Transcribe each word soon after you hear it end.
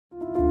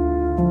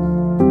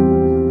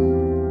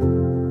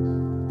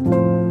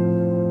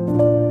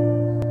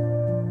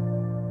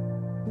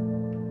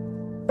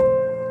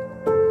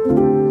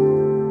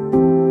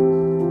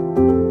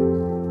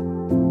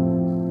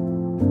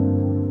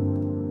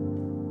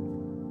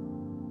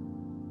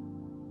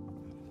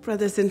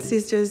Brothers and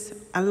sisters,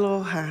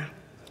 aloha.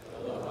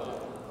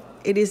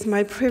 It is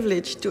my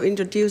privilege to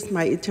introduce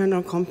my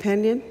eternal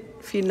companion,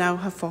 Finau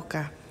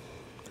Hafoka.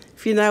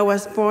 Finau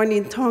was born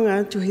in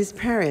Tonga to his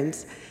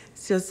parents,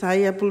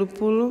 Josiah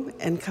Pulupulu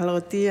and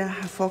Kalotia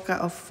Hafoka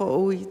of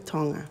Fo'ui,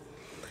 Tonga.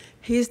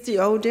 He is the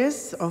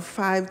oldest of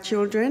 5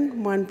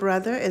 children, 1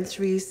 brother and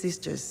 3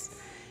 sisters.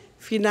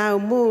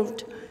 Finau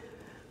moved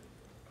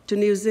to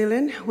New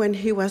Zealand when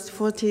he was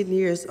 14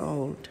 years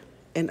old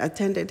and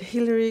attended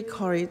Hillary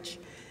College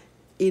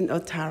in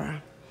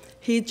Otawa.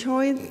 He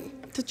joined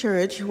the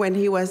church when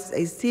he was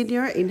a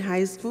senior in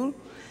high school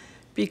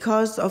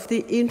because of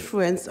the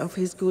influence of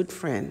his good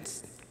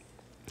friends.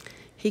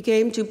 He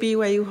came to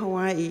BYU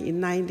Hawaii in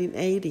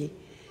 1980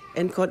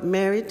 and got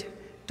married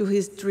to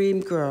his dream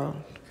girl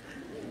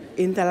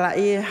in the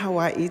Laie,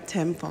 Hawaii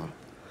temple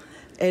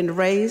and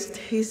raised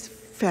his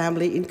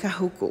family in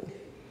Kahuku.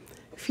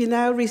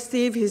 Finau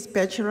received his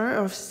Bachelor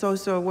of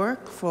Social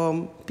Work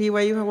from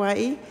BYU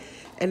Hawaii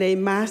and a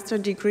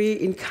master's degree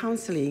in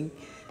counseling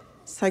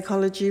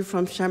psychology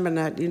from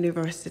Chaminade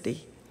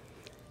University.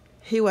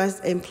 He was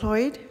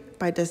employed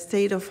by the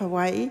state of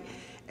Hawaii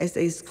as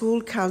a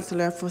school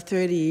counselor for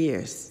 30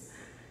 years.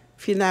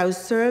 Finau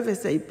served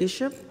as a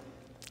bishop,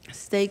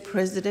 stake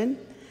president,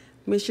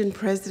 mission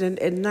president,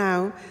 and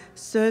now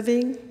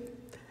serving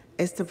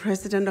as the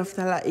president of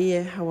the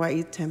Laie,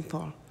 Hawaii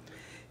temple.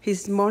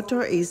 His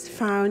motto is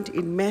found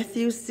in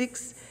Matthew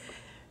 6,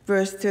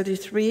 verse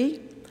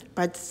 33,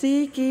 "But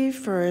seek ye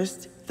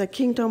first the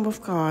kingdom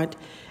of God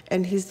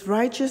and his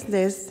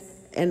righteousness,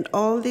 and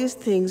all these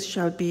things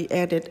shall be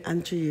added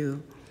unto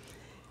you."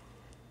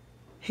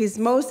 His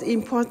most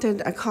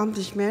important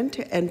accomplishment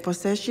and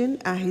possession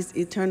are his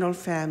eternal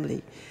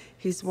family,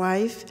 his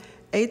wife,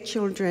 8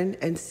 children,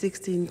 and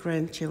 16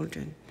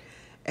 grandchildren,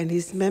 and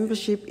his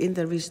membership in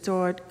the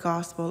restored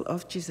gospel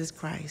of Jesus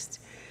Christ.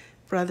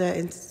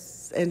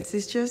 Brothers and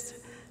sisters,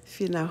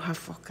 Finau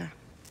Hafoka.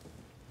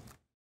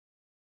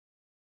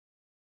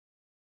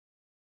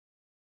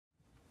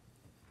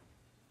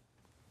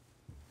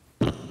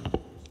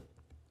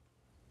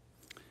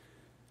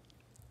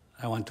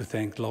 I want to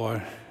thank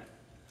Lord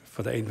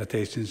for the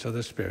invitations of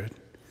the Spirit,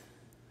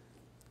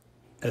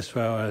 as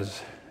well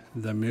as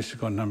the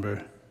musical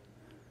number,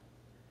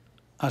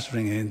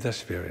 ushering in the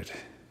Spirit.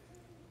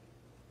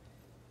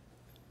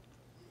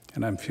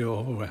 And I feel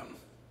overwhelmed.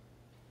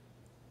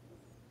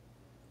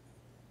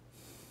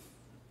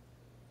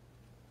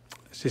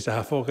 Sister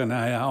Hafoka and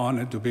I are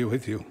honored to be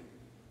with you.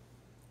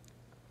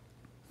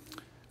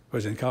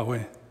 President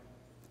Kawe,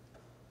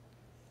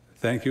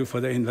 thank you for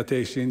the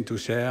invitation to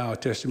share our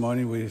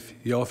testimony with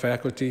your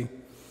faculty,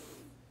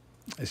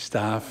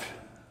 staff,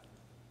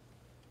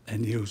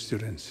 and you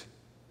students.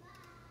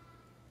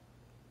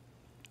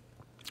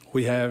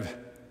 We have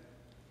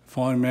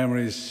fond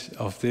memories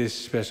of this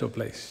special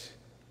place.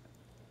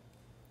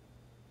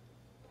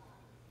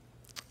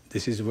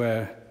 This is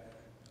where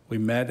we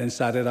met and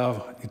started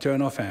our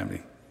eternal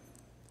family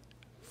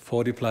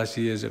 40 plus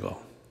years ago.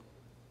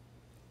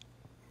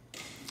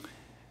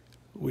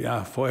 We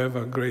are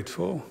forever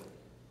grateful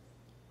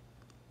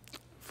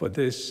for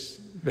this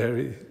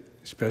very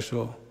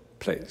special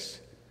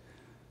place,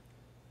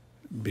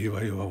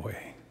 BYU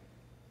Hawaii.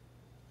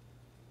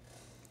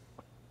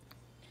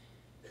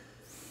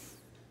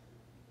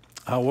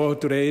 Our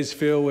world today is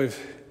filled with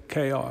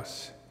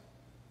chaos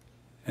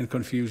and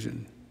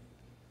confusion,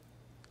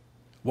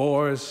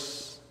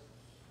 wars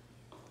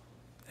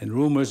and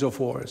rumors of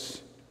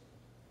wars.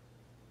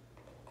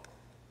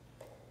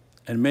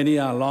 And many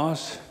are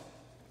lost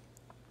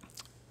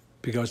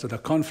because of the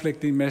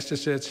conflicting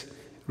messages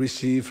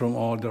received from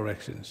all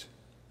directions.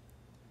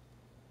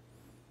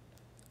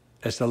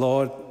 As the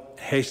Lord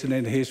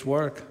hastened his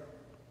work,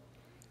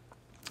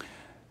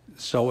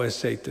 so is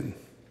Satan.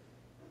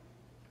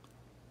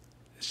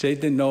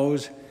 Satan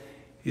knows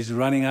he's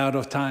running out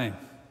of time,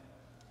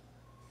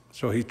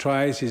 so he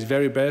tries his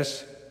very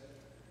best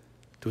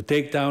to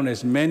take down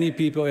as many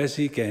people as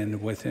he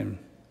can with him.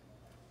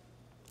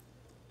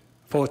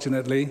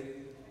 Fortunately,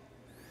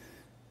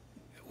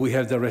 we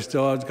have the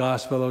restored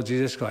gospel of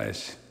Jesus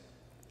Christ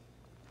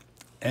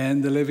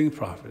and the living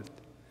prophet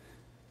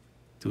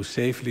to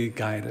safely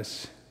guide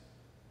us.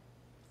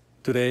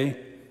 Today,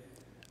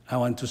 I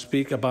want to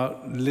speak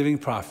about living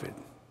prophet,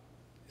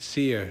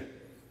 seer,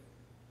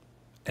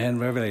 and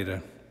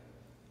revelator,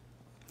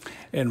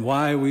 and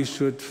why we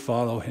should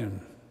follow him.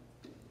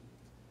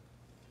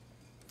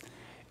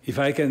 If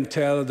I can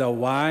tell the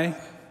why,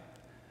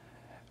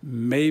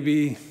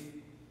 maybe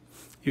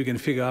you can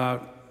figure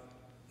out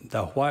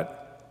the what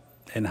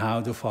and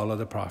how to follow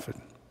the prophet.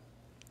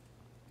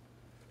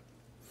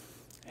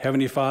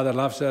 Heavenly Father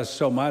loves us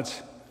so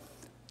much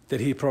that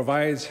he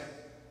provides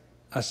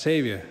a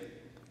Savior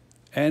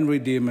and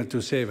Redeemer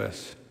to save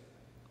us.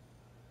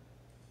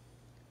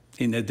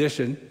 In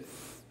addition,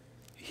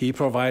 he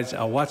provides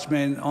a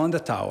watchman on the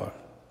tower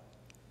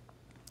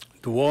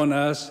to warn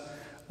us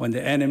when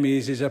the enemy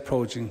is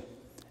approaching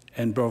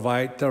and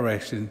provide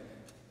direction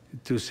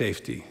to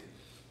safety.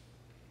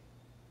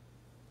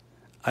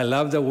 I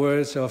love the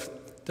words of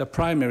the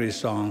primary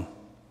song.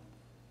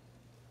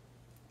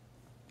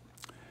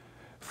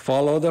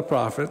 Follow the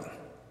prophet,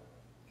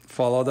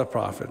 follow the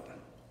prophet.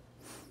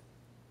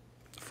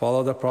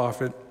 Follow the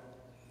prophet,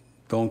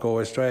 don't go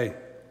astray.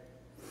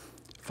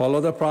 Follow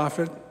the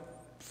prophet,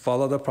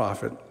 follow the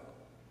prophet.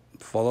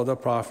 Follow the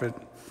prophet,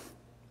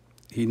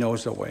 he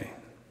knows the way.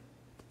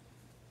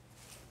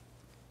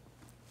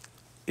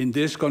 In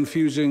this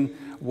confusing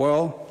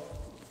world,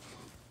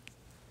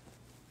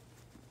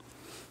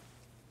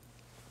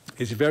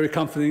 it's very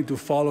comforting to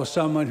follow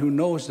someone who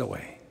knows the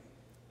way.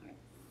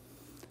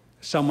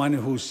 Someone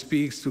who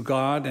speaks to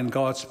God and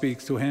God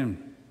speaks to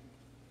him.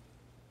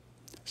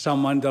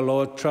 Someone the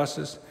Lord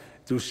trusts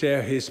to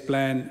share his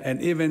plan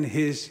and even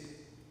his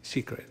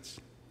secrets.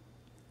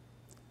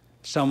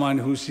 Someone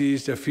who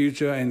sees the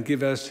future and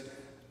gives us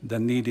the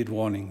needed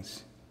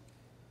warnings.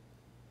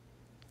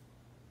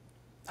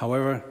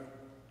 However,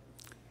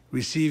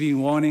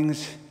 receiving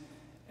warnings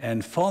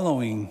and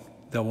following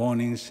the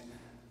warnings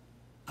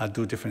are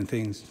two different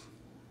things.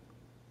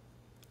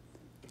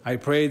 I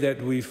pray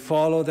that we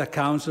follow the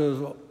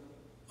counsel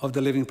of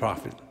the living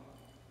prophet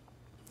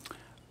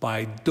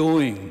by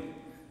doing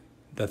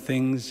the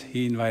things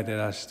he invited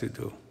us to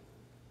do.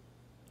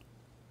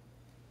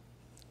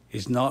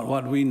 It's not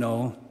what we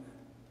know,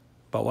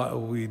 but what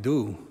we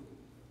do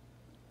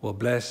will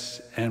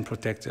bless and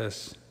protect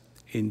us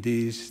in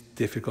these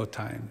difficult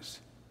times.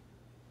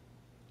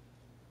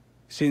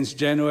 Since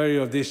January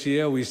of this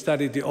year, we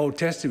studied the Old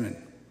Testament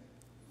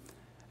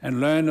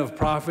and learned of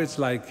prophets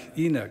like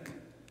Enoch,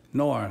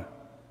 Noah,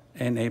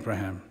 and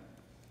Abraham.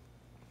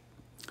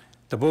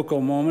 The Book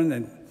of Mormon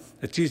and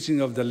the teaching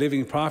of the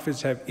living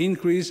prophets have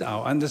increased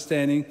our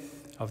understanding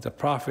of the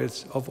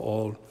prophets of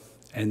old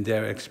and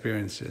their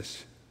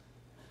experiences.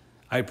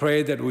 I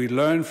pray that we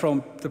learn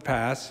from the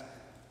past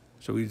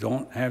so we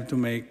don't have to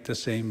make the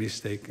same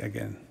mistake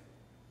again.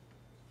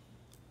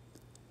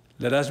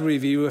 Let us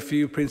review a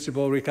few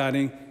principles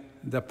regarding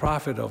the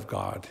prophet of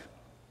God.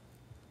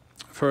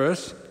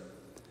 First,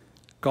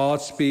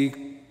 God speaks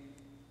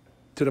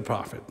to the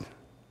prophet.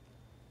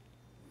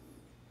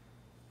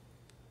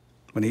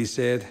 When he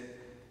said,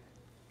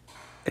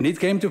 "And it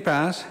came to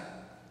pass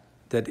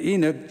that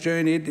Enoch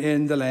journeyed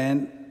in the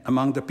land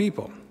among the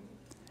people.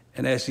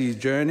 And as he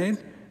journeyed,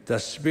 the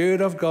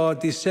Spirit of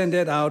God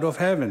descended out of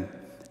heaven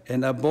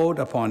and abode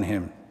upon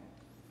him.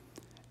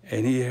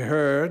 And he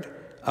heard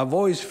a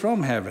voice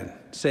from heaven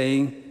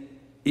saying,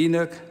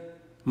 Enoch,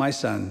 my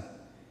son,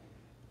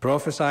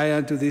 prophesy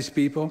unto these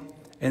people,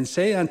 and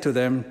say unto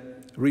them,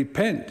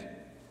 Repent,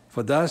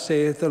 for thus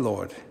saith the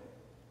Lord,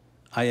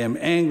 I am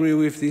angry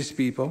with these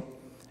people,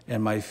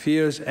 and my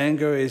fierce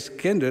anger is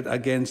kindled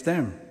against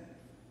them.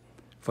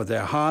 For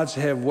their hearts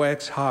have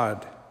waxed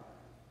hard,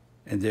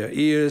 and their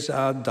ears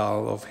are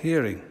dull of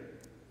hearing,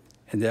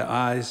 and their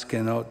eyes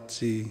cannot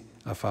see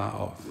afar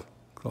off."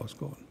 Close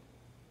quote.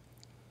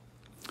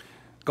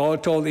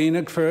 God told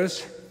Enoch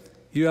first,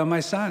 "You are my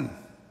son."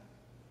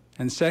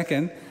 And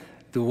second,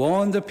 to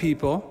warn the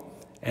people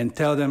and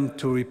tell them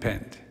to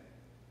repent.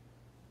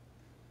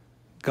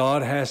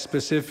 God has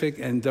specific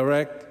and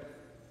direct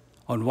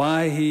on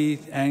why his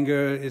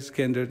anger is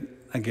kindled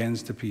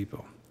against the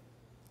people.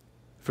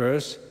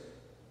 First,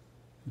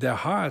 their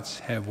hearts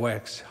have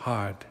waxed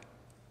hard.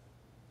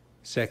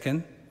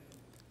 Second,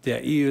 their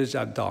ears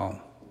are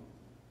dull.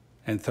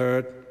 And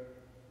third,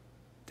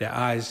 their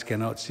eyes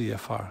cannot see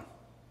afar.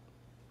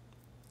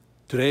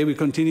 Today we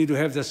continue to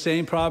have the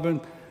same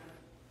problem,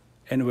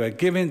 and we're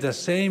given the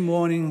same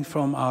warning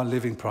from our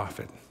living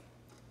prophet.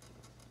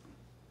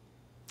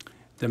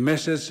 The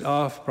message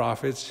of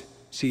prophets,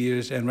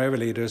 seers, and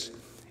revelators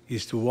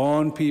is to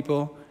warn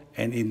people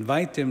and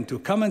invite them to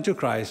come unto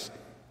Christ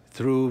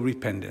through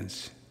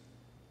repentance.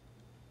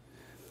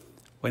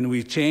 When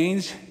we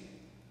change,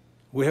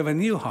 we have a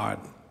new heart,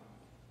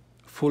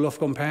 full of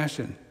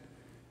compassion,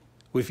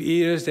 with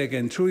ears that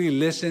can truly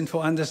listen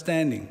for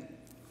understanding,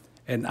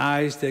 and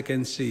eyes that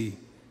can see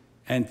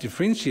and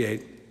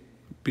differentiate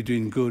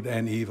between good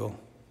and evil.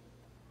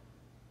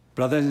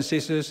 Brothers and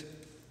sisters,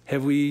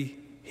 have we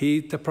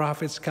heed the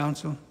prophet's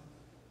counsel?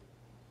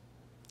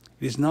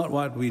 It is not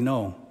what we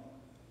know,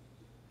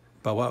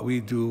 but what we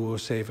do will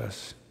save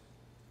us.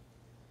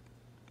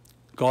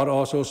 God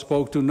also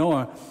spoke to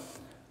Noah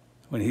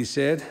when he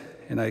said,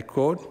 and I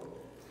quote,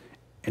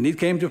 "And it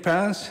came to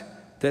pass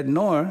that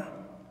Noah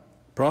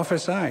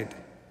prophesied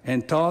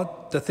and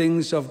taught the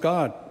things of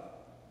God,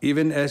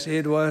 even as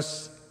it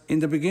was in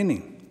the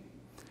beginning.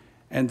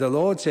 And the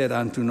Lord said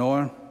unto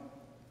Noah,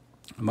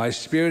 My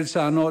spirit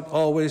shall not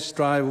always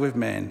strive with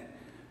man,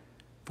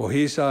 for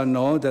he shall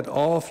know that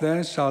all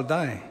flesh shall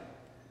die,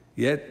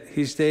 yet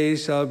his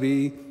days shall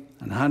be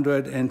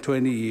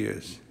 120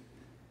 years.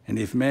 And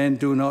if men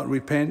do not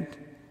repent,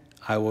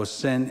 I will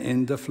send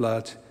in the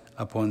flood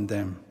upon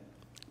them."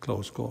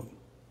 Close quote.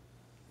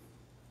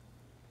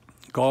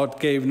 God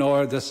gave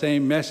Noah the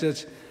same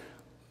message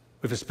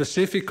with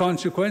specific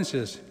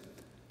consequences,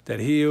 that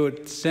he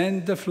would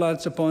send the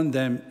floods upon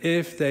them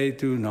if they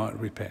do not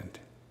repent.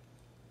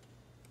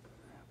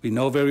 We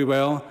know very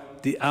well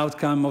the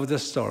outcome of the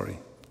story.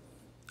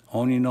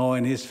 Only Noah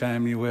and his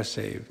family were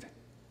saved.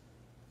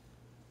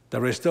 The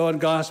restored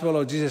gospel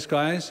of Jesus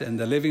Christ and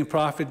the living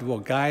prophet will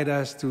guide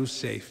us to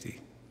safety.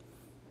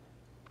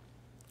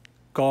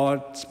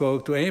 God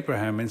spoke to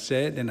Abraham and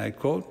said, and I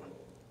quote,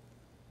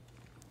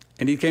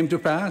 "And it came to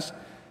pass,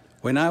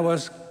 when I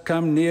was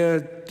come near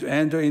to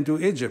enter into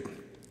Egypt,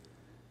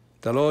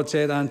 the Lord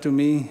said unto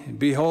me,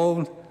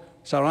 Behold,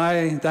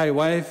 Sarai thy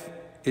wife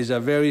is a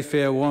very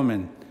fair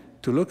woman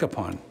to look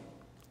upon.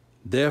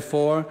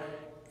 Therefore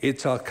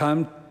it shall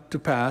come to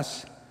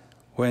pass,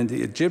 when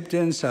the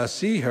Egyptians shall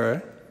see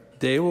her,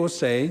 they will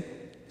say,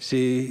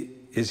 She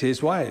is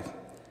his wife,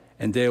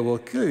 and they will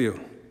kill you.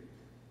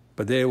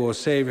 But they will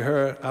save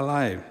her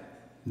alive.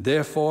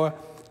 Therefore,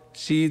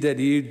 see that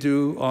ye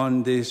do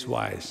on this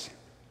wise.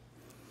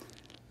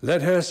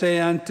 Let her say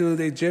unto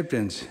the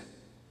Egyptians,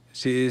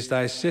 She is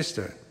thy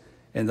sister,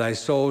 and thy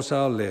soul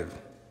shall live.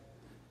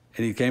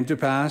 And it came to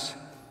pass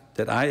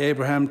that I,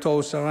 Abraham,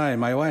 told Sarai,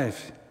 my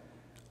wife,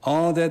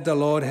 all that the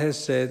Lord has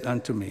said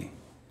unto me.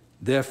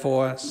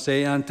 Therefore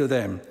say unto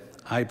them,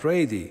 I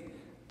pray thee,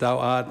 thou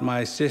art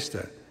my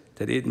sister,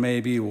 that it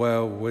may be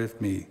well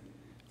with me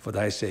for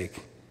thy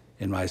sake,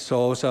 and my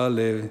soul shall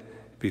live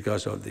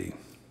because of thee."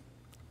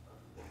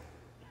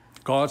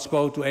 God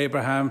spoke to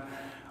Abraham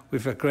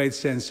with a great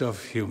sense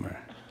of humor.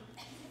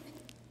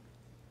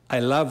 I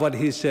love what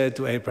he said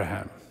to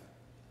Abraham.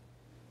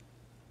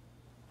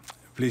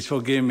 Please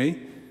forgive me,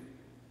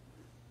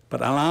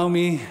 but allow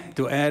me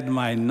to add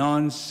my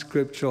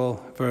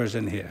non-scriptural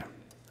version here.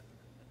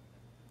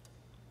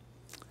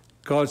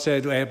 God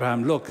said to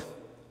Abraham, "Look,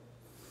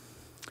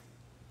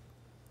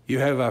 you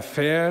have a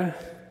fair,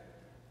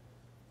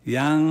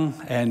 young,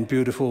 and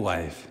beautiful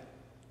wife.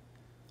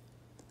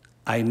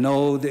 I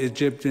know the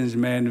Egyptian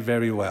men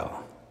very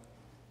well.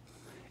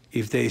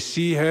 If they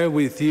see her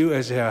with you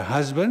as her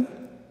husband,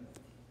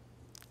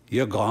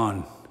 you're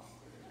gone.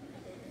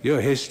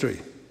 You're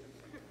history.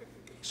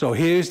 So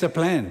here's the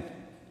plan.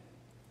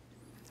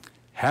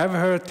 Have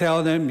her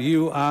tell them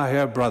you are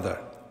her brother.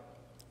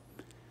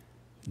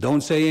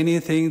 Don't say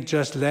anything,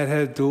 just let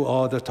her do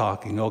all the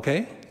talking,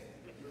 okay?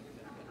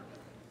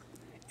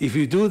 If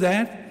you do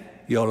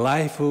that, your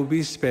life will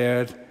be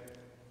spared."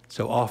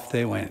 So off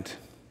they went.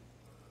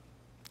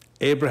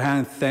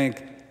 Abraham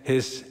thanked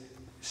his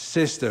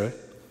sister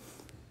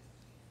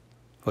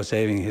for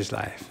saving his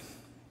life.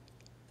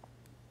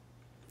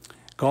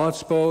 God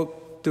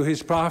spoke to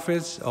his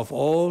prophets of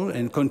old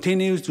and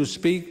continues to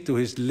speak to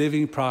his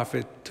living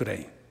prophet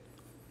today.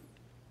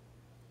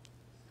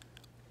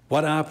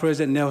 What are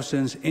President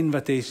Nelson's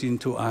invitation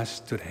to us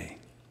today?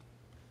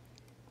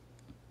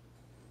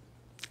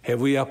 Have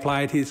we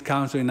applied his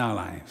counsel in our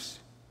lives?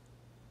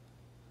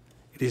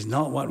 It is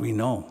not what we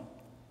know,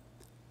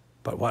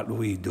 but what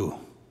we do.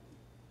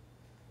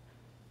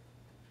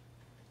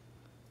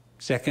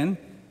 Second,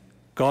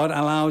 God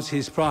allows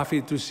his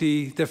prophet to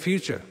see the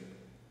future.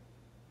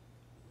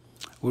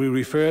 We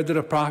refer to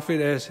the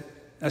prophet as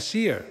a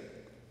seer.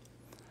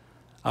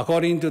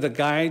 According to the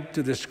guide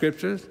to the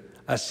scriptures,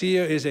 a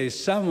seer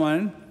is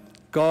someone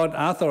God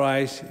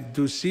authorized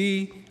to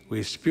see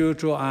with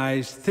spiritual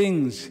eyes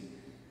things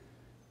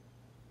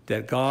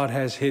that God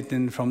has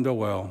hidden from the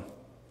world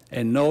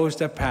and knows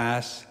the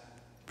past,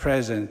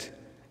 present,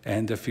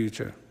 and the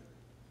future.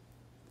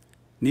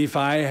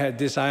 Nephi had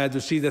desired to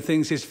see the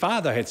things his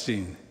father had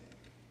seen.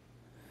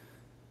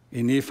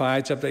 In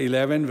Nephi chapter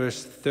 11,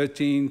 verse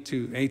 13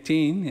 to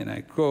 18, and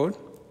I quote,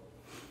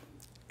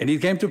 "And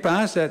it came to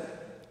pass that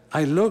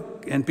I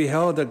looked and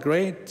beheld the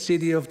great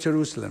city of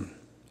Jerusalem,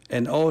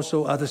 and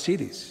also other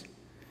cities.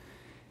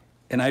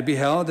 And I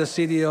beheld the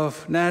city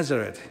of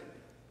Nazareth,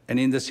 and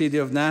in the city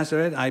of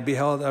Nazareth I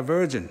beheld a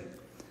virgin,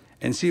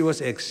 and she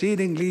was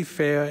exceedingly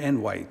fair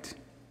and white.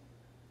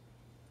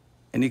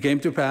 And it came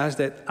to pass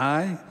that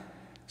I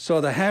saw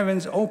the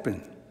heavens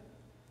open,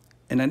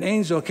 and an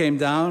angel came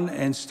down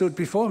and stood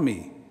before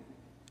me.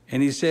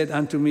 And he said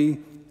unto me,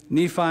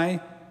 Nephi,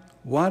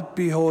 what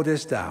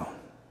beholdest thou?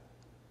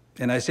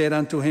 And I said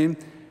unto him,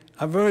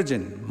 a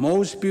virgin,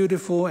 most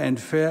beautiful and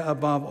fair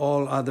above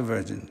all other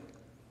virgins.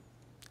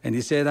 And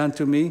he said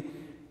unto me,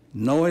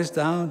 knowest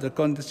thou the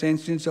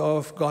condescensions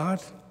of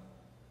God?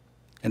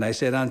 And I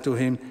said unto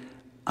him,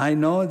 I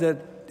know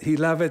that he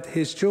loveth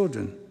his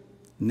children.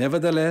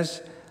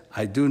 Nevertheless,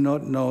 I do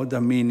not know the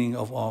meaning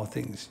of all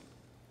things.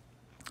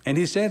 And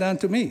he said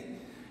unto me,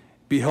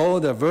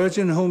 behold, the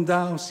virgin whom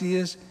thou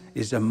seest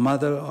is the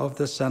mother of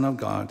the Son of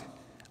God,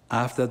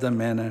 after the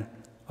manner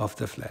of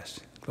the flesh.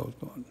 Close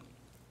quote.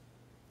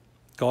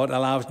 God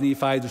allows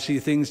Nephi to see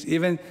things,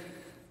 even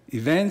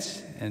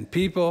events and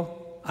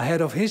people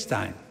ahead of his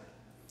time,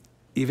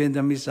 even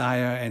the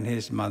Messiah and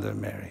his mother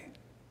Mary.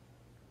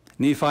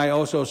 Nephi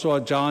also saw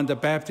John the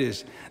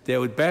Baptist that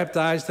would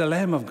baptize the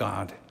Lamb of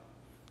God.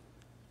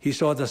 He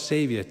saw the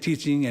Savior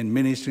teaching and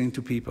ministering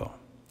to people.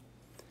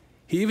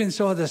 He even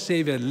saw the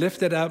Savior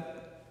lifted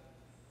up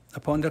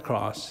upon the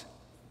cross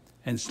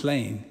and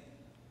slain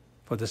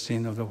for the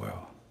sin of the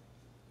world.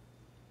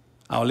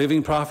 Our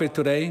living prophet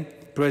today,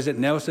 President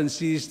Nelson,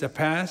 sees the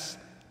past,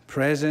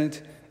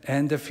 present,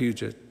 and the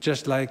future,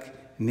 just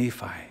like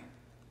Nephi.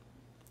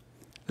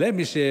 Let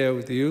me share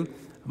with you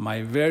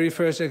my very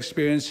first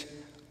experience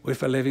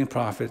with a living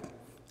prophet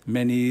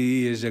many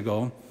years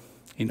ago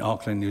in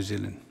Auckland, New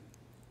Zealand.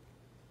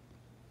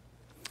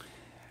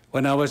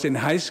 When I was in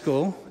high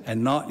school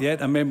and not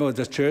yet a member of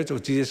the Church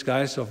of Jesus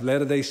Christ of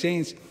Latter-day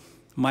Saints,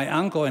 my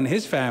uncle and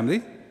his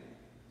family,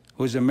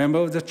 who is a member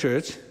of the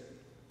church,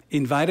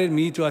 invited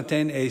me to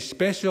attend a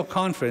special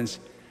conference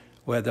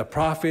where the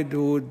prophet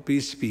would be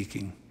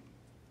speaking.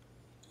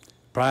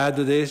 Prior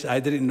to this, I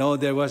didn't know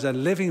there was a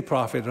living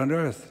prophet on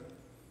earth.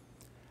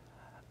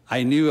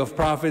 I knew of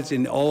prophets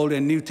in Old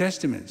and New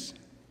Testaments,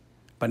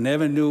 but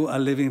never knew a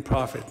living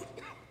prophet.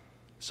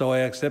 So I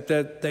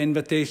accepted the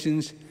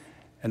invitations,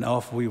 and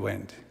off we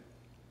went.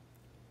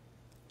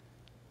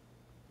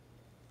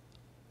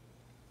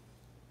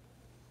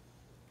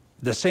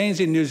 The saints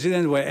in New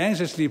Zealand were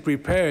anxiously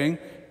preparing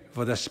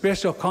for the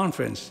special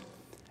conference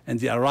and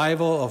the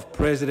arrival of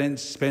President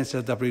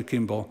Spencer W.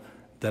 Kimball,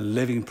 the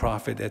living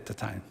prophet at the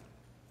time.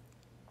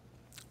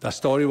 The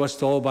story was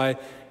told by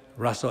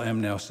Russell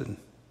M. Nelson.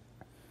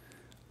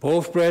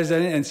 Both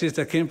President and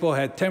Sister Kimball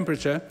had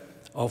temperature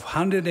of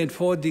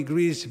 104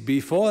 degrees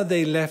before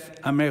they left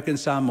American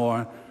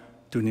Samoa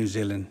to New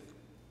Zealand.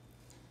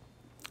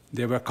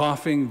 They were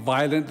coughing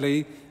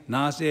violently,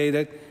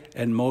 nauseated,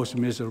 and most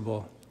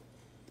miserable.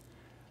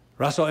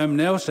 Russell M.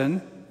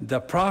 Nelson,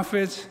 the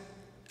prophet's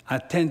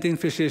attending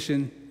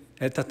physician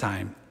at the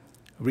time,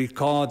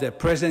 recalled that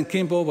President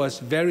Kimball was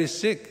very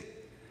sick,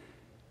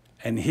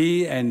 and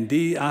he and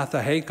D.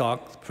 Arthur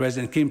Haycock,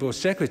 President Kimball's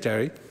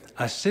secretary,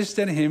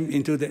 assisted him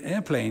into the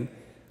airplane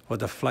for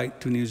the flight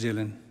to New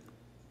Zealand.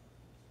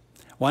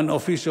 One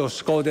official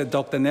scolded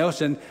Dr.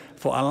 Nelson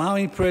for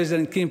allowing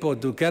President Kimball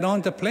to get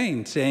on the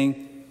plane,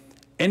 saying,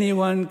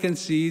 "Anyone can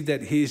see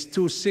that he is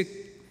too sick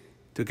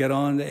to get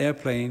on the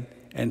airplane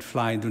and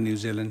fly to New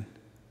Zealand.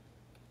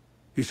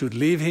 You should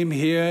leave him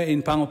here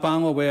in Pago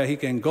Pago where he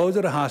can go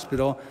to the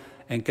hospital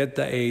and get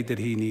the aid that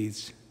he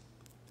needs."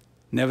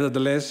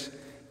 Nevertheless,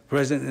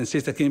 President and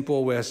Sister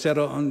Kimball were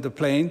settled on the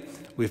plane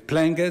with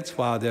blankets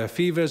while their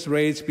fevers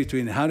raged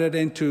between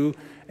 102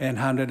 and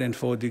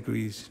 104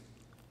 degrees.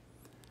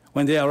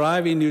 When they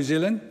arrived in New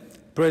Zealand,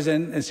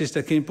 President and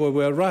Sister Kimball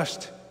were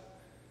rushed,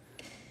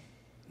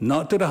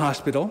 not to the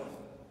hospital,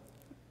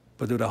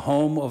 but to the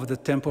home of the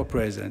temple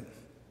president,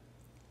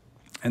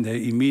 and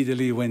they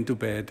immediately went to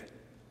bed.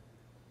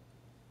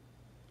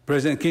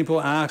 President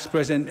Kimball asked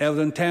President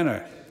Eldon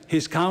Tanner,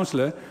 his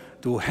counselor,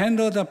 to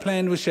handle the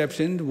planned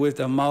reception with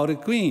the Maori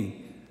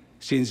Queen,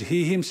 since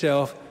he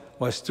himself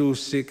was too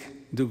sick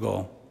to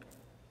go.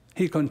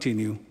 He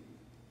continued,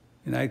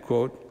 and I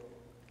quote,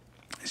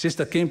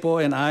 "Sister Kimball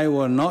and I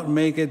will not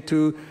make it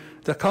to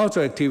the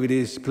cultural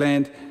activities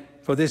planned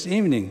for this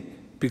evening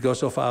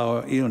because of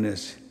our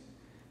illness.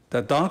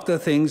 The doctor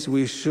thinks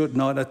we should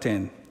not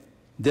attend.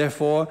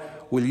 Therefore,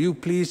 will you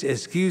please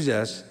excuse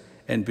us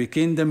and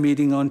begin the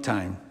meeting on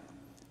time?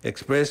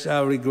 Express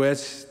our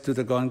regrets to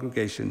the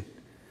congregation.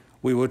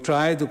 We will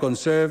try to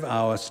conserve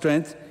our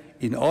strength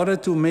in order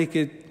to make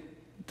it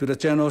to the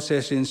general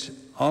sessions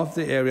of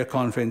the area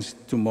conference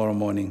tomorrow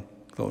morning."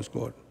 Close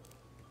quote.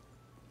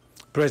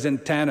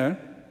 President Tanner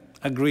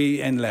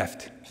agreed and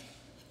left.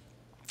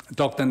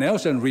 Dr.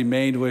 Nelson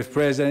remained with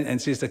President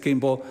and Sister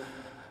Kimball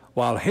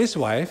while his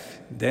wife,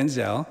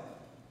 Denzel,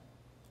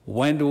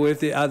 went with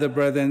the other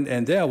brethren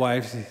and their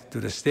wives to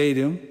the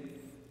stadium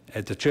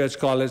at the Church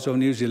College of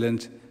New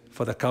Zealand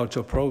for the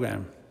cultural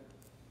program.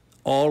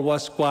 All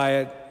was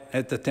quiet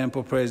at the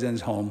temple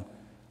president's home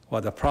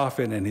while the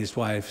prophet and his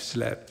wife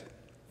slept.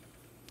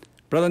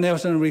 Brother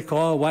Nelson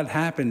recalled what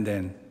happened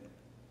then.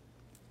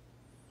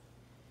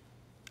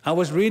 "I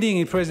was reading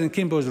in President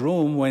Kimball's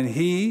room when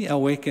he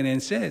awakened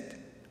and said,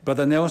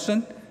 'Brother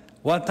Nelson,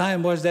 what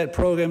time was that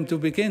program to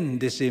begin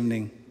this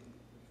evening?'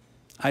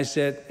 I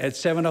said, 'At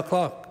 7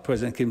 o'clock,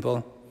 President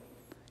Kimball.'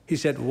 He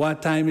said,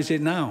 'What time is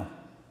it now?'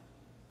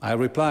 I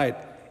replied,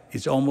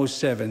 'It's almost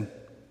 7.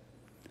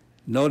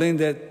 Noting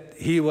that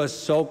he was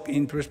soaked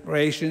in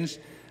perspirations,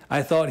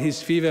 I thought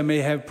his fever may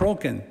have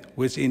broken,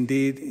 which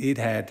indeed it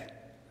had.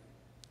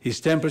 His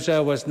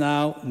temperature was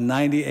now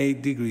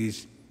 98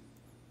 degrees.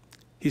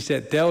 He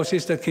said, 'Tell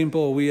Sister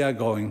Kimball we are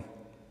going.'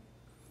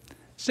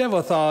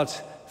 Several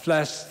thoughts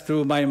flashed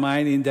through my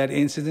mind in that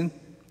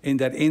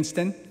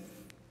instant,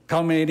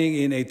 culminating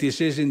in a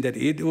decision that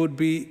it would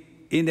be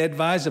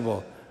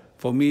inadvisable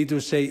for me to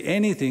say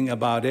anything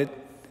about it,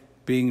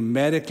 being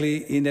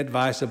medically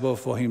inadvisable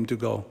for him to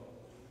go.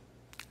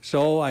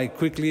 So I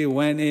quickly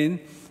went in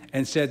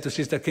and said to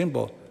Sister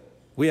Kimball,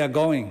 'We are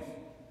going.'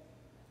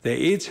 They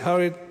each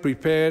hurried,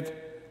 prepared,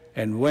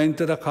 and went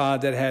to the car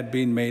that had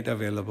been made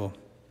available.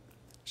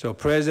 So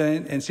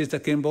President and Sister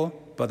Kimball,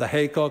 Brother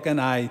Haycock, and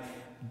I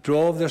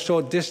drove the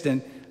short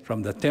distance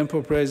from the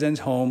temple president's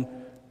home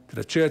to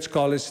the Church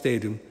College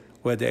Stadium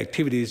where the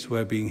activities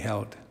were being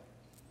held.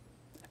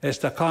 As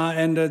the car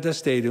entered the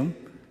stadium,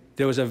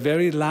 there was a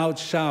very loud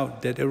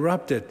shout that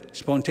erupted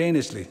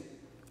spontaneously.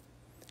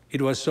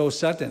 It was so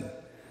sudden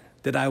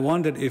that I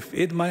wondered if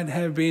it might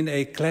have been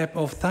a clap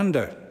of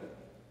thunder.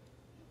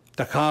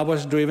 The car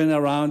was driven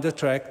around the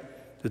track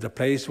to the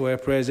place where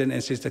President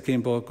and Sister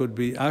Kimball could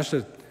be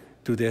ushered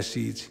to their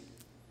seats.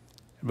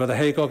 Brother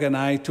Haycock and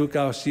I took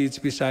our seats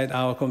beside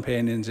our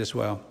companions as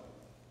well.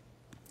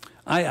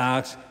 I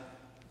asked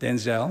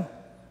Denzel,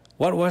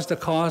 what was the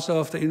cause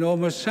of the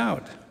enormous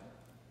shout?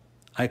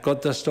 I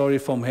got the story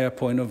from her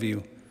point of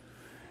view.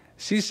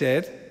 She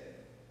said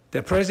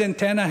that President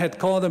Tanner had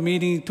called the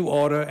meeting to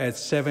order at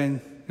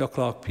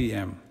 7:00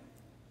 p.m.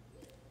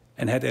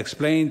 and had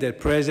explained that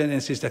President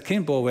and Sister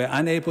Kimball were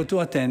unable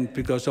to attend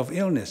because of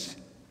illness.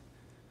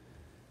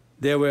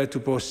 They were to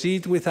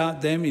proceed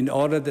without them in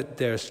order that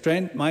their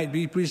strength might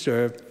be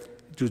preserved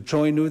to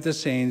join with the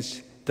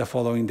saints the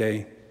following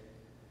day.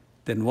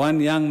 Then one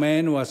young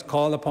man was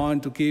called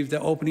upon to give the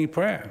opening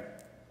prayer.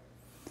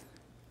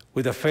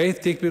 With a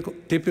faith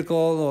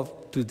typical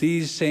of to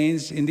these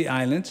saints in the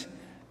islands,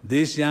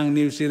 this young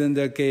New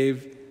Zealander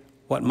gave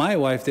what my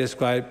wife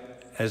described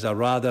as a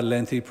rather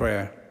lengthy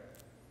prayer.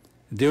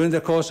 During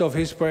the course of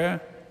his prayer,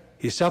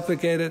 he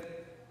supplicated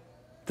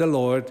the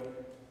Lord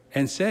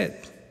and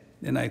said,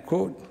 and I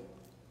quote,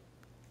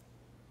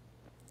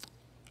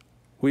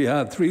 "We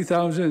are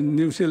 3,000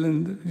 New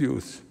Zealand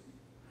youth.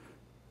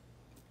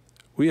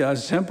 We are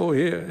assembled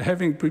here,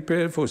 having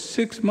prepared for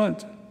 6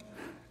 months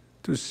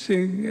to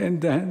sing and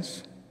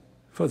dance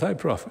for thy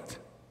prophet.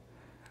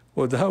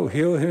 Wilt thou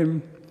heal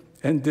him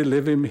and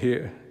deliver him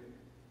here?"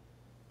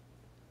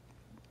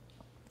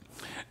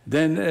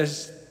 Then,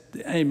 as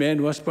the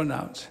amen was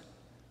pronounced,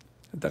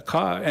 the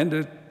car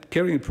entered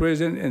carrying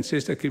President and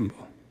Sister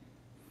Kimball.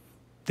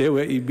 They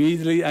were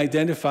immediately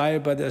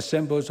identified by the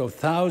assemblies of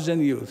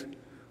 1,000 youth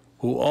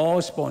who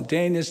all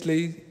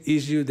spontaneously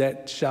issued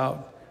that shout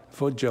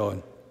for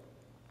joy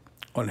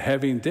on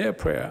having their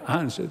prayer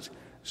answered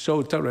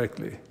so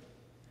directly.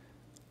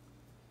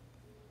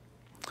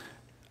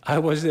 I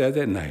was there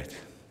that night.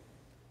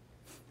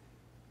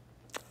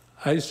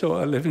 I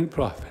saw a living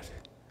prophet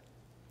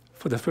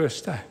for the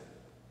first time.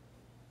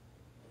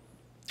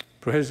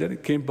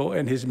 President Kimball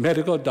and his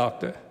medical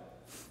doctor,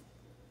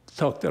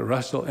 Dr.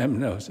 Russell M.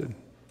 Nelson,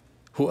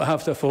 who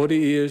after 40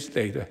 years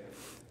later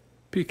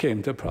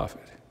became the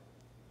prophet.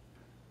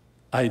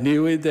 I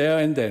knew it there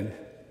and then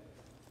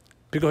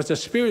because the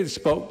Spirit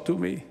spoke to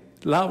me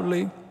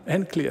loudly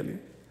and clearly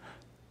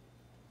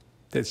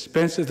that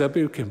Spencer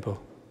W.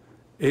 Kimball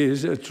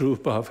is a true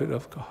prophet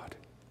of God.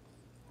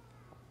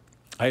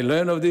 I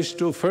learned of this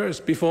truth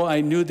first before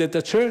I knew that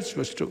the church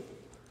was true.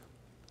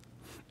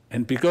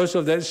 And because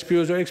of that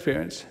spiritual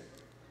experience,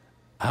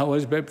 I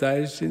was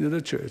baptized into the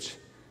church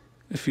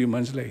a few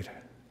months later.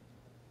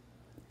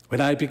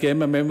 When I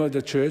became a member of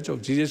the Church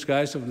of Jesus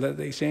Christ of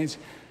Latter-day Saints,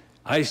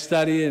 I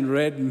studied and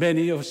read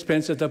many of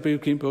Spencer W.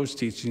 Kimball's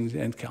teachings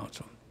and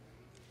counsel.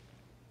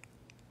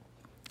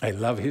 I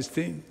love his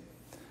theme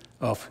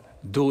of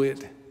do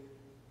it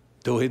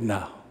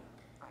now.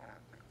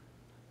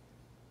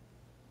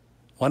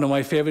 One of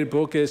my favorite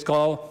books is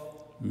called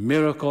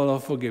Miracle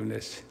of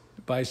Forgiveness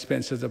by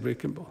Spencer W.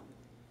 Kimball.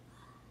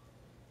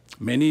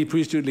 Many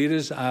priesthood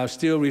leaders are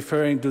still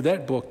referring to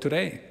that book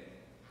today.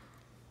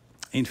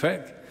 In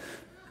fact,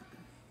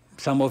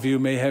 some of you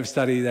may have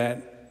studied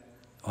that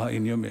while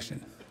in your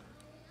mission.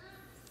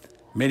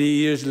 Many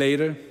years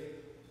later,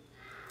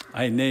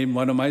 I named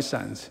one of my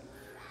sons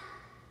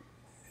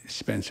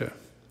Spencer,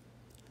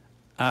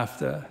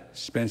 after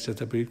Spencer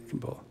W.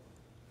 Kimball,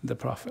 the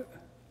prophet.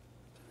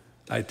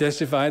 I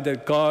testify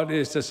that God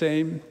is the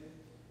same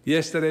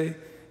yesterday,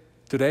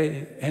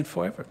 today, and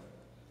forever.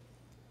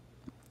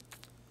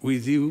 We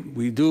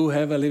do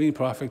have a living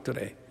prophet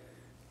today,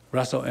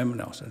 Russell M.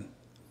 Nelson,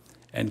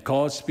 and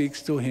God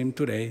speaks to him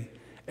today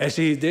as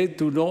he did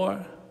to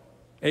Noah,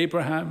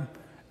 Abraham,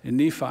 and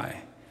Nephi,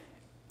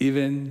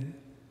 even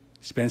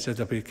Spencer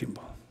W.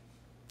 Kimball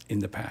in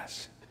the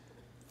past.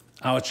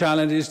 Our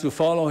challenge is to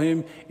follow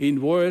him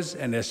in words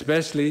and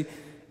especially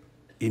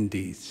in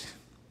deeds.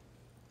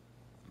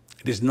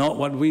 It is not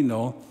what we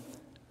know,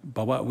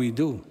 but what we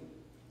do.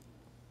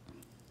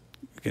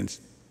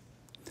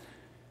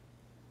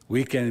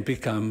 We can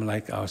become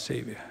like our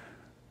Savior.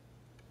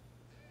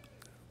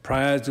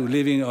 Prior to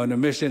leaving on a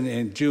mission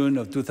in June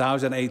of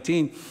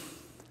 2018,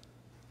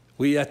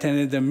 we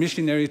attended the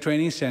Missionary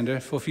Training Center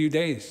for a few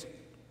days.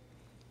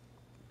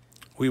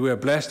 We were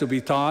blessed to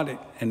be taught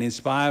and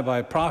inspired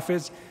by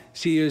prophets,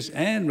 seers,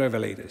 and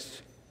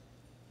revelators.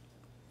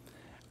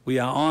 We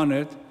are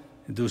honored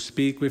to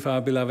speak with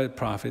our beloved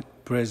prophet,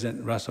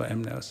 President Russell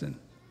M. Nelson.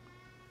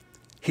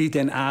 He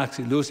then asked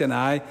Luz and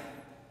I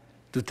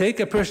to take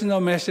a personal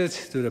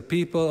message to the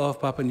people of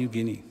Papua New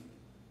Guinea.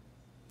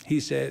 He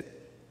said,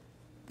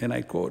 and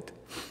I quote,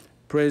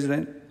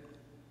 "President,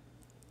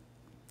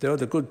 they're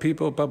the good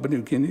people of Papua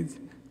New Guinea.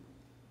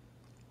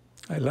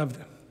 I love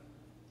them."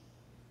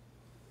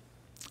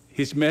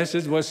 His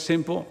message was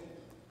simple,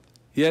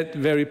 yet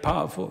very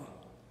powerful.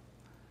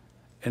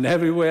 And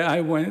everywhere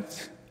I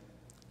went,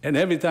 and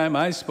every time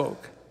I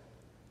spoke,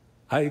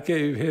 I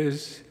gave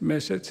his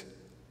message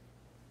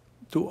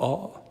to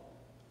all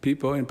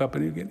people in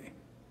Papua New Guinea.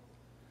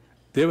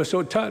 They were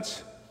so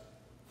touched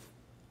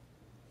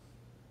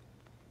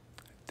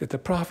that the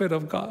prophet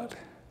of God,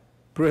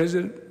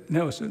 President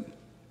Nelson,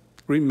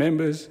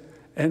 remembers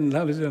and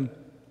loves them.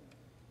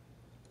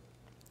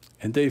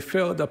 And they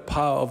felt the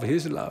power of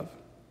his love.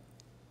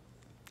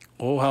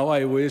 Oh, how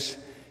I wish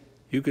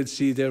you could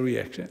see their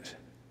reactions.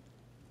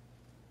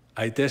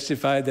 I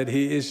testify that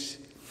he is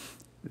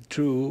the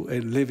true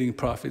and living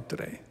prophet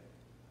today.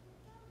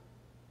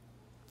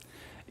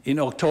 In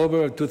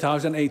October of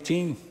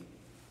 2018,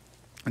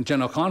 in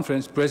General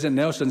Conference, President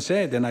Nelson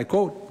said, and I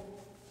quote,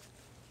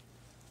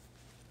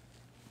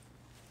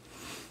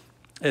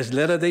 "As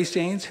Latter-day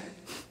Saints,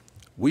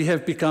 we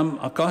have become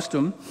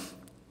accustomed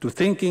to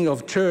thinking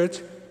of church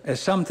as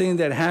something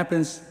that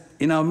happens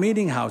in our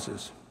meeting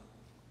houses,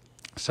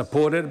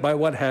 supported by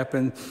what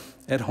happened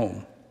at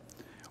home.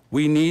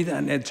 We need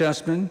an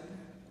adjustment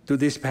to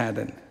this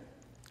pattern.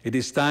 It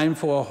is time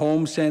for a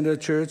home-centered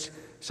church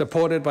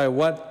supported by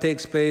what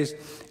takes place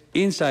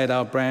inside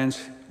our branch,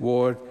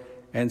 ward,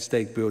 and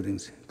stake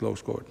buildings,"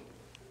 close quote.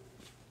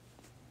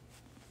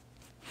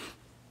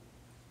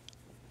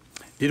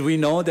 Did we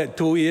know that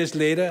 2 years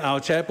later our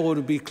chapel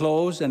would be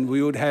closed and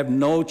we would have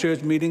no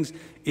church meetings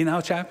in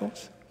our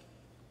chapels?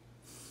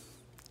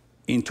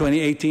 In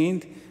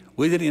 2018,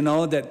 we didn't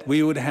know that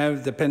we would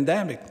have the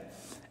pandemic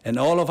and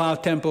all of our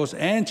temples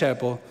and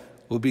chapel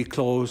would be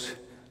closed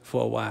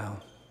for a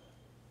while.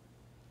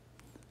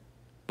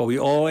 But we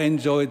all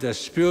enjoyed the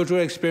spiritual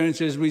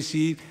experiences we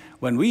received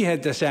when we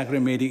had the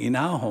sacrament meeting in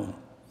our home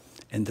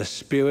and the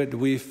spirit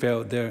we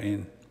felt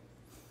therein.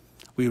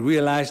 We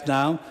realize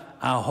now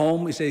our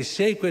home is a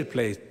sacred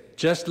place,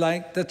 just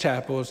like the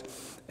chapels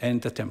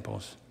and the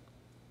temples.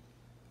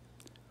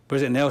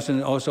 President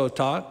Nelson also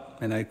taught,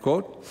 and I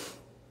quote,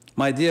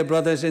 "My dear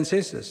brothers and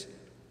sisters,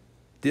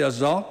 the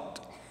assault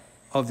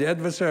of the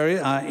adversary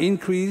are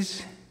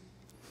increasing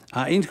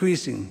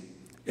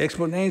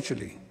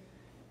exponentially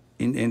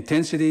in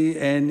intensity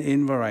and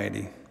in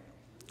variety.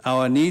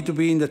 Our need to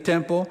be in the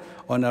temple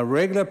on a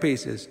regular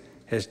basis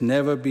has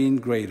never been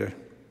greater.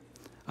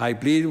 I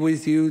plead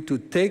with you to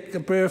take a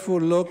prayerful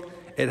look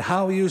at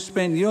how you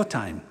spend your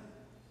time.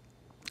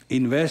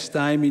 Invest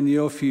time in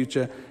your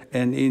future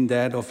and in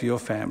that of your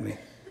family.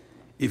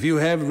 If you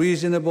have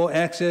reasonable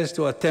access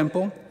to a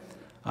temple,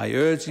 I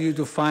urge you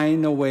to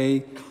find a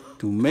way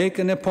to make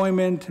an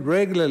appointment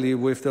regularly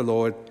with the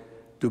Lord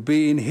to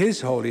be in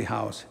his holy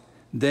house.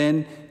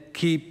 Then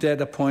keep that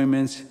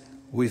appointment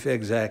with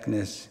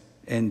exactness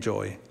and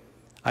joy.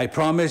 I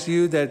promise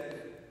you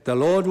that the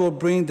Lord will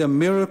bring the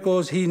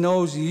miracles he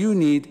knows you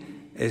need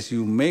as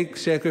you make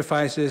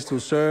sacrifices to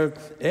serve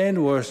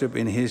and worship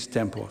in his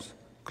temples,"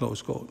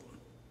 close quote.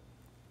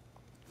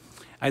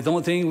 I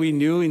don't think we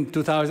knew in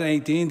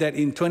 2018 that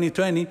in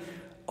 2020,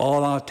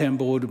 all our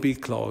temple would be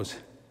closed.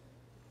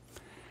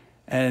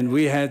 And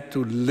we had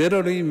to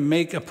literally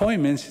make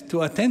appointments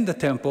to attend the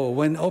temple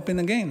when open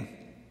again.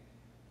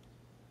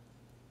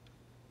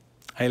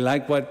 I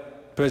like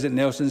what President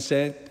Nelson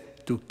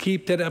said, to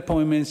keep that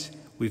appointments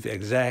with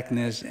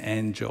exactness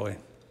and joy.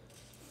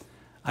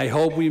 I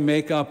hope we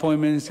make our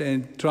appointments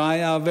and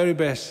try our very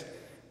best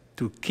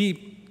to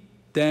keep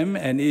them,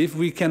 and if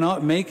we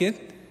cannot make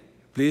it,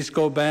 please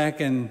go back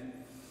and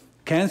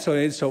cancel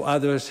it so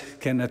others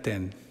can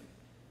attend.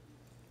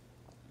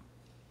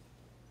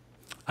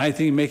 I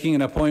think making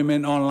an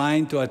appointment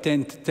online to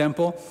attend the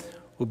temple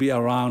will be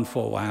around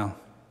for a while.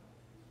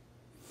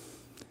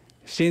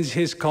 Since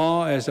his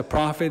call as a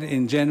prophet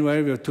in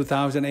January of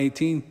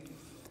 2018,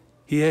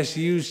 he has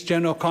used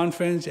General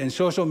Conference and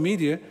social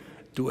media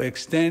to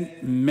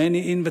extend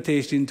many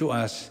invitations to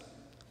us.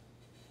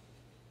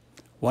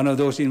 One of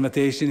those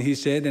invitations, he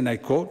said, and I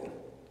quote,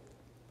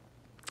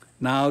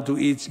 "Now to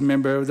each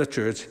member of the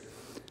church,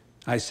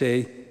 I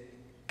say,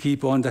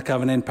 keep on the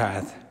covenant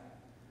path.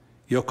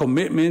 Your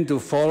commitment to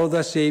follow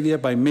the Savior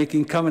by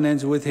making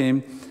covenants with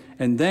him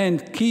and then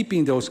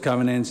keeping those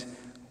covenants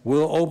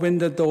will open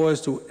the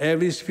doors to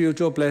every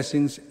spiritual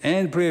blessings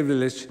and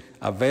privilege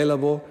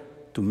available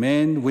to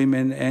men,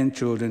 women, and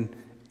children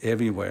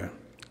everywhere,"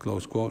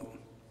 close quote.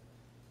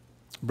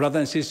 Brothers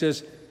and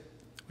sisters,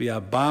 we are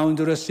bound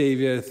to the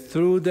Savior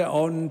through the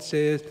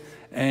ordinances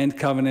and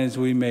covenants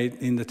we made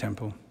in the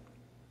temple.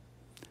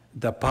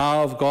 The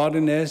power of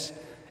godliness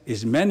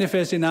is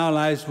manifest in our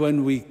lives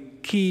when we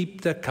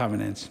keep the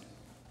covenants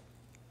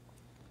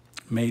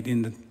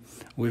made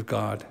with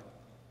God.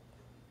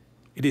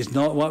 It is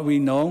not what we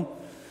know,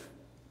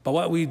 but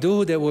what we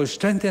do that will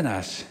strengthen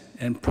us,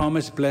 and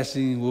promised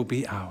blessing will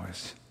be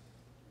ours.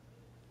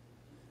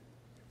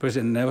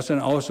 President Nelson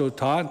also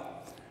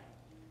taught,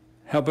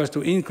 help us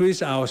to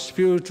increase our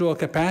spiritual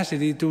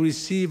capacity to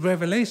receive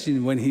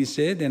revelation when he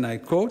said, and I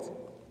quote,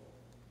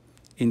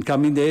 "In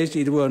coming days,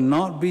 it will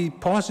not be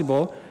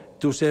possible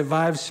to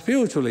survive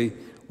spiritually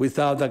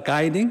without the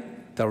guiding,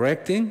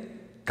 directing,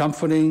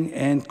 comforting,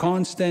 and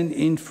constant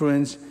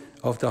influence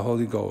of the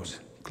Holy Ghost,"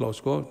 close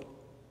quote.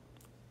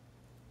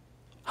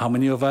 How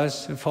many of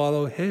us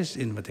follow his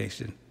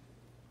invitation?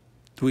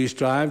 Do we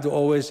strive to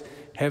always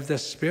have the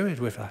Spirit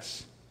with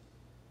us?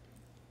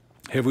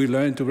 Have we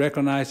learned to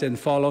recognize and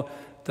follow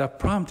the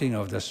prompting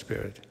of the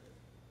Spirit?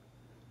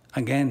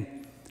 Again,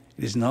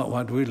 It is not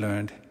what we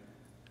learned,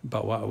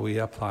 but what we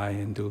apply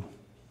and do.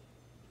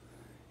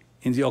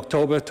 In the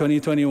October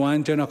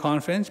 2021 General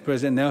Conference,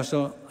 President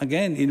Nelson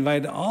again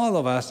invited all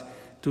of us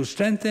to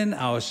strengthen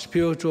our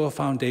spiritual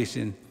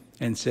foundation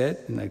and said,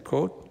 and I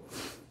quote,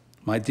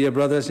 "My dear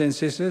brothers and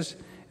sisters,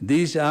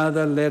 these are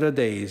the latter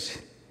days.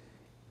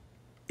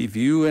 If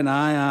you and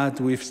I are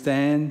to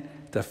withstand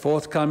the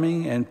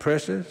forthcoming and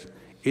pressures,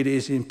 it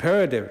is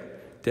imperative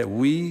that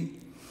we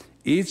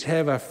each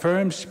have a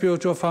firm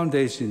spiritual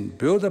foundation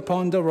built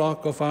upon the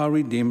rock of our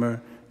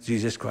Redeemer,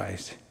 Jesus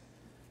Christ.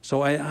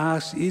 So I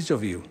ask each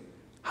of you,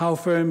 how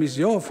firm is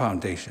your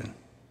foundation?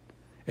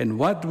 And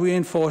what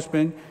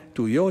reinforcement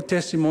to your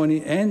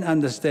testimony and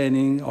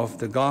understanding of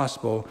the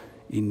gospel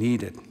is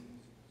needed?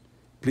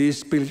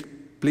 Please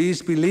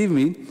believe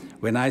me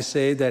when I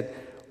say that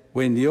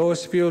when your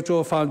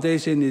spiritual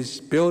foundation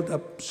is built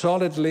up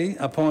solidly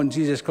upon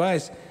Jesus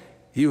Christ,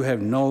 you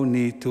have no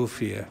need to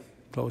fear."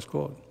 Close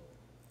quote.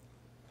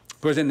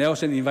 President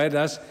Nelson invited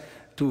us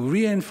to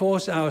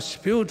reinforce our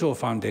spiritual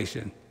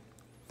foundation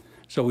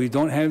so we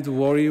don't have to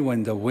worry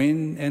when the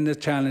wind and the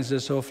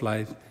challenges of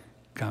life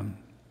come.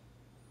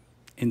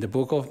 In the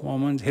Book of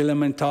Mormon,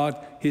 Helaman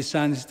taught his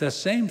sons the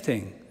same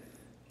thing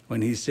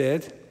when he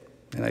said,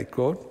 and I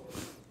quote,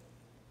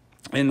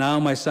 "And now,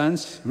 my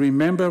sons,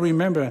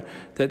 remember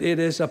that it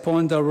is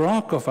upon the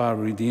rock of our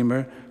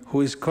Redeemer,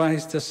 who is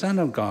Christ, the Son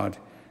of God,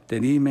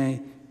 that he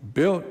may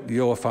build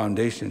your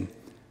foundation,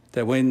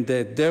 that when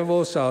the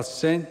devil shall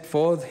send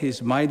forth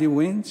his mighty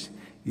winds,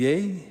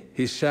 yea,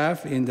 his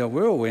shaft in the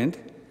whirlwind,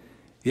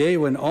 yea,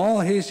 when all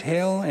his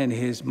hail and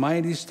his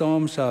mighty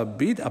storms shall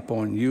beat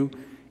upon you,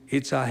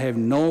 it shall have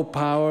no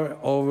power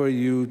over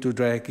you to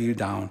drag you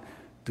down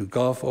to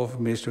gulf of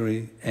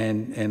misery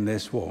and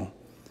endless woe.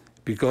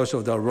 Because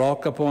of the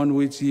rock upon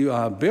which you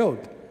are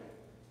built,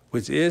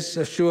 which is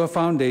a sure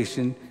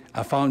foundation,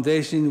 a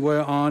foundation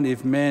whereon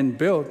if men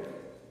build,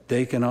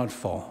 they cannot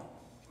fall."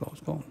 Close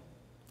quote.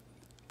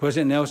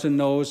 President Nelson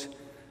knows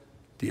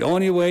the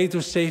only way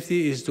to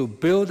safety is to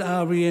build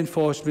our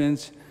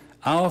reinforcements,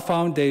 our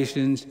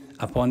foundations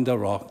upon the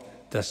rock,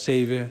 the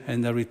Savior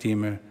and the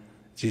Redeemer,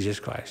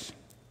 Jesus Christ.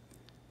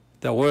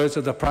 The words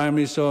of the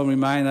primary psalm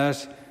remind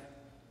us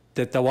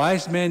that the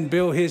wise man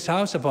built his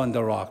house upon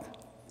the rock,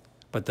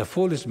 but the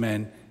foolish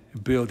man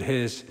built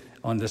his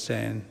on the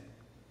sand.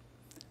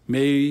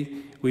 May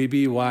we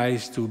be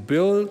wise to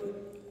build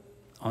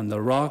on the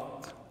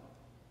rock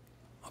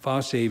of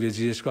our Savior,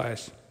 Jesus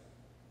Christ.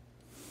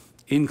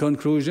 In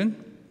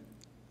conclusion,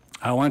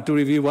 I want to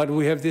review what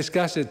we have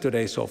discussed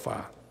today so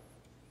far.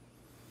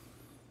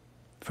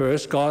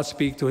 First, God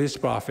speaks to his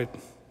prophet,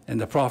 and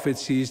the prophet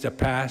sees the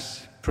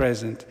past,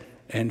 present,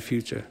 and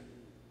future.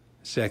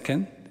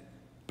 Second,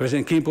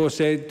 President Kimpo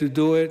said to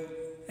do it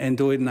and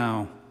do it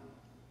now.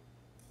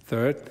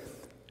 Third,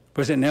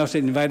 President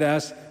Nelson invited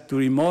us to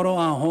remodel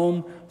our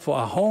home for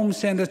a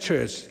home-centered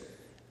church,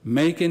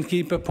 make and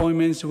keep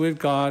appointments with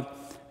God,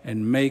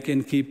 and make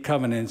and keep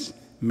covenants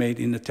made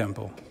in the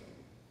temple.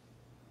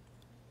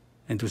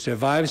 And to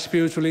survive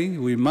spiritually,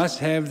 we must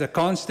have the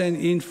constant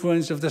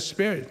influence of the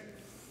Spirit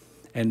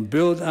and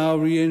build our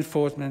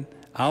reinforcement,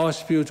 our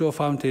spiritual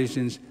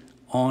foundations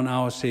on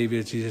our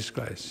Savior, Jesus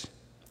Christ.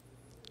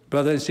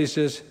 Brothers and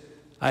sisters,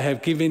 I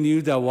have given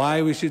you the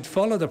why we should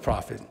follow the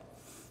prophet.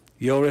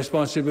 Your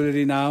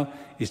responsibility now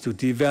is to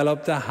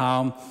develop the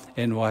how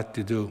and what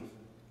to do.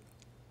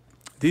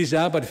 These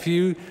are but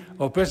few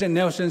of President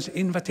Nelson's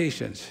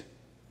invitations.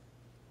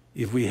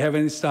 If we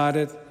haven't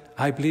started,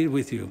 I plead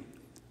with you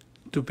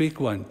to pick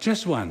one,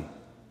 just one,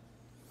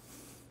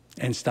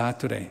 and start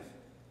today.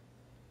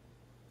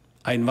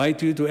 I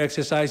invite you to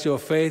exercise your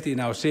faith in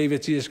our Savior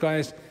Jesus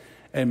Christ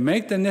and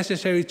make the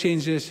necessary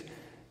changes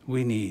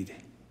we need.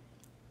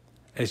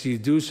 As you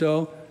do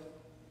so,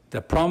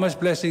 the promised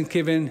blessing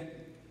given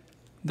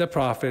the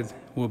prophet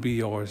will be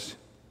yours.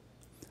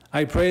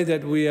 I pray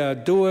that we are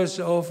doers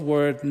of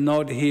word,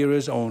 not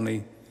hearers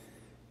only,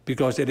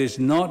 because it is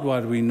not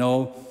what we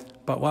know,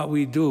 but what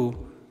we do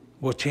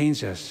will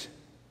change us.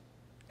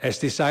 As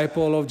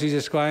disciples of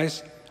Jesus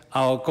Christ,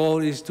 our goal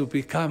is to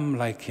become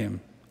like him.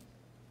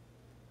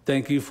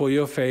 Thank you for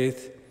your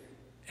faith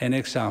and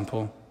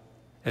example,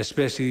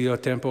 especially your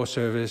temple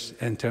service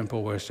and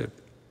temple worship.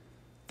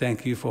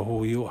 Thank you for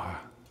who you are.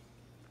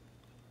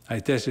 I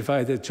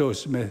testify that Joe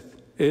Smith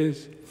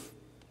is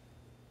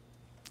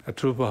a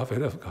true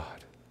prophet of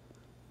God.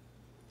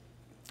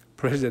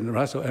 President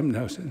Russell M.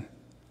 Nelson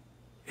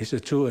is a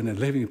true and a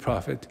living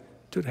prophet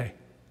today.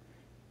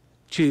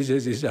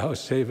 Jesus is our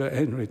Savior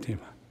and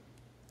Redeemer.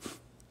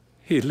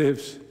 He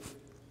lives,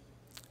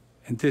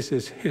 and this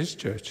is his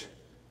church.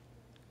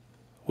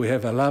 We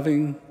have a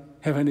loving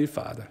Heavenly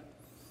Father.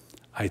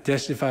 I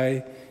testify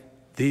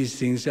these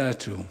things are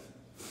true.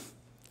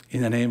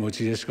 In the name of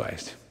Jesus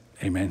Christ,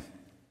 amen.